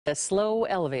A slow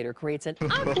elevator creates an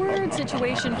awkward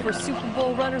situation for Super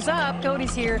Bowl runners-up.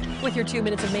 Cody's here with your 2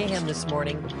 minutes of mayhem this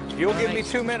morning. You'll give me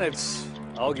 2 minutes.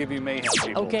 I'll give you mayhem,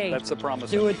 people. Okay. That's the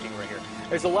promise Do I'm it. making right here.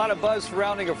 There's a lot of buzz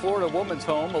surrounding a Florida woman's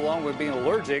home, along with being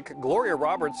allergic. Gloria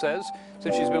Roberts says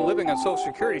since she's been living on Social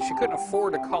Security, she couldn't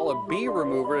afford to call a bee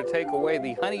remover to take away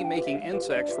the honey-making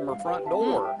insects from her front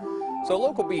door. So a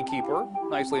local beekeeper,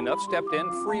 nicely enough, stepped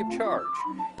in free of charge.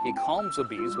 He calms the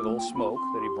bees with a little smoke,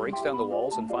 then he breaks down the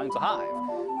walls and finds a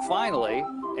hive. Finally,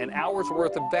 an hour's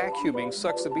worth of vacuuming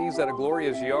sucks the bees out of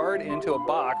Gloria's yard into a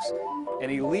box, and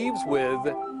he leaves with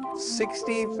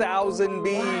 60,000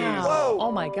 bees. Wow. Whoa!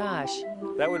 Oh my gosh.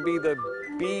 That would be the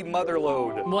bee mother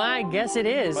load. Well, I guess it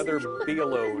is. Mother bee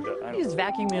load. He's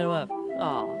vacuuming them up.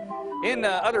 Oh. In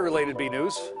other related bee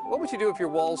news, what would you do if your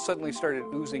walls suddenly started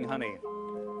oozing honey?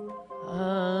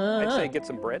 I'd say get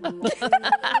some bread.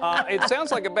 It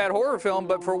sounds like a bad horror film,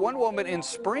 but for one woman in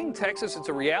Spring, Texas, it's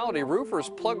a reality. Roofers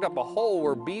plugged up a hole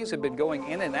where bees had been going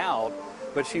in and out,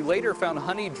 but she later found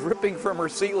honey dripping from her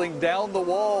ceiling down the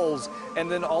walls and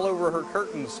then all over her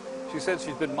curtains. She said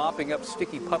she's been mopping up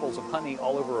sticky puddles of honey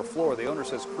all over her floor. The owner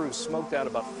says crews smoked out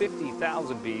about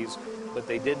 50,000 bees, but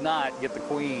they did not get the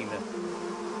queen.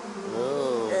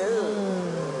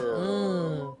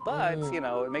 But, you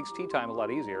know, it makes tea time a lot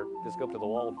easier. Just go up to the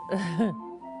wall.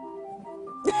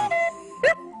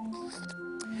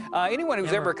 Anyone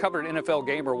who's ever covered an NFL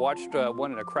game or watched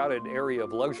one in a crowded area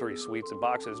of luxury suites and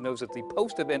boxes knows that the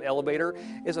post-event elevator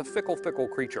is a fickle, fickle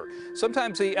creature.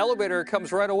 Sometimes the elevator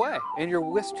comes right away and you're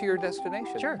whisked to your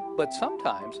destination. Sure. But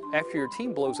sometimes, after your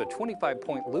team blows a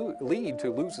 25-point lead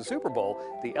to lose the Super Bowl,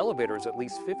 the elevator is at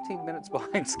least 15 minutes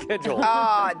behind schedule.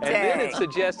 Oh, and then it's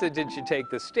suggested that you take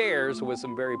the stairs with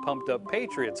some very pumped-up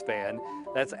Patriots fan.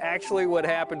 That's actually what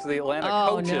happened to the Atlanta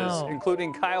coaches,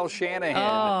 including Kyle Shanahan,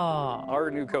 our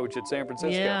new coach at San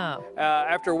Francisco. Yeah.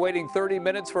 After waiting 30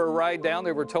 minutes for a ride down,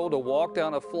 they were told to walk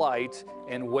down a flight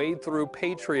and wade through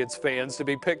Patriots fans to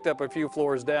be picked up a few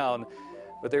floors down.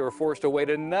 But they were forced to wait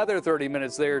another 30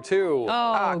 minutes there, too. Oh,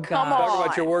 God. Come on. Talk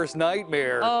about your worst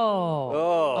nightmare.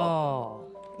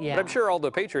 Yeah. But I'm sure all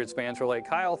the Patriots fans were like,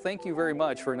 Kyle, thank you very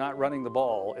much for not running the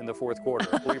ball in the fourth quarter.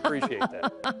 We appreciate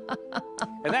that.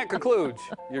 And that concludes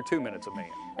your 2 minutes of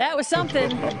mayhem. That was something.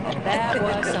 That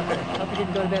was something. Hope you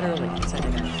didn't go to bed early.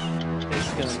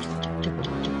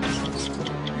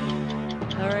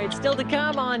 All right, still to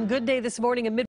come on Good Day this morning.